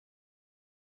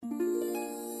Ugh.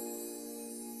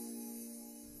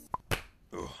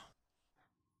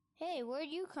 Hey, where'd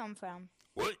you come from?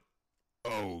 What?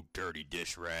 Oh, dirty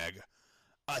dish rag.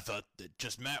 I thought that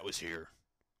just Matt was here.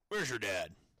 Where's your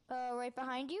dad? Right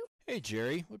behind you? Hey,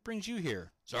 Jerry, what brings you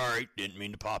here? Sorry, didn't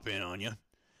mean to pop in on you.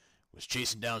 Was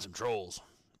chasing down some trolls.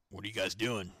 What are you guys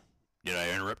doing? Did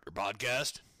I interrupt your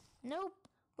podcast? Nope,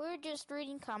 we're just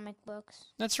reading comic books.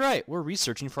 That's right, we're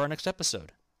researching for our next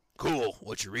episode. Cool.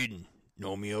 What you reading?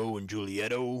 Romeo and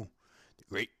Julietto? The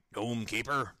Great Gnome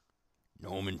Caper?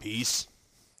 Gnome in Peace?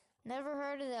 Never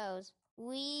heard of those.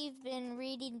 We've been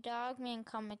reading Dogman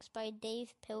comics by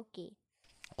Dave Pilkey.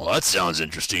 Well, that sounds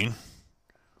interesting.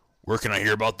 Where can I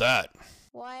hear about that?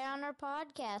 Why, on our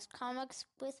podcast, Comics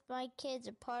with My Kids,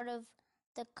 a part of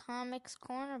the Comics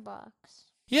Corner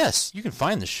Box. Yes, you can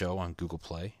find the show on Google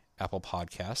Play, Apple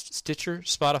Podcast, Stitcher,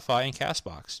 Spotify, and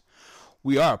CastBox.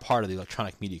 We are a part of the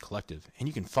Electronic Media Collective, and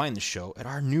you can find the show at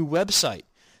our new website,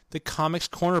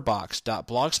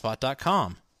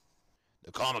 thecomicscornerbox.blogspot.com.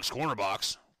 The Comics Corner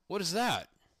Box? What is that?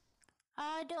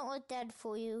 Don't let Dad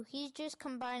fool you. He's just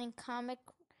combining comic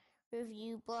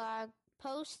review blog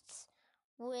posts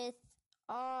with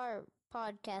our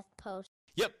podcast posts.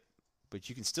 Yep, but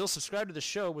you can still subscribe to the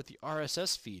show with the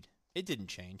RSS feed. It didn't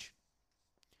change.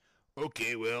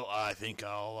 Okay, well, I think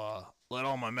I'll let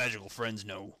all my magical friends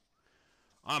know.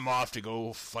 I'm off to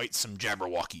go fight some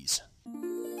Jabberwockies.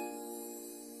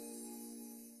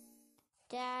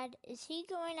 Dad, is he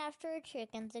going after our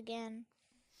chickens again?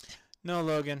 No,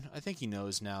 Logan, I think he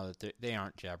knows now that they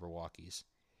aren't Jabberwockies.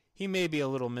 He may be a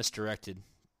little misdirected,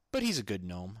 but he's a good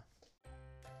gnome.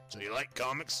 So you like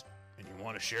comics, and you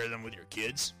want to share them with your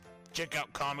kids? Check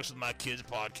out Comics with My Kids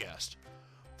podcast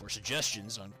for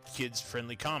suggestions on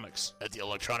kids-friendly comics at the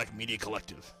Electronic Media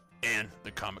Collective and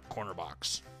the Comic Corner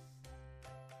Box.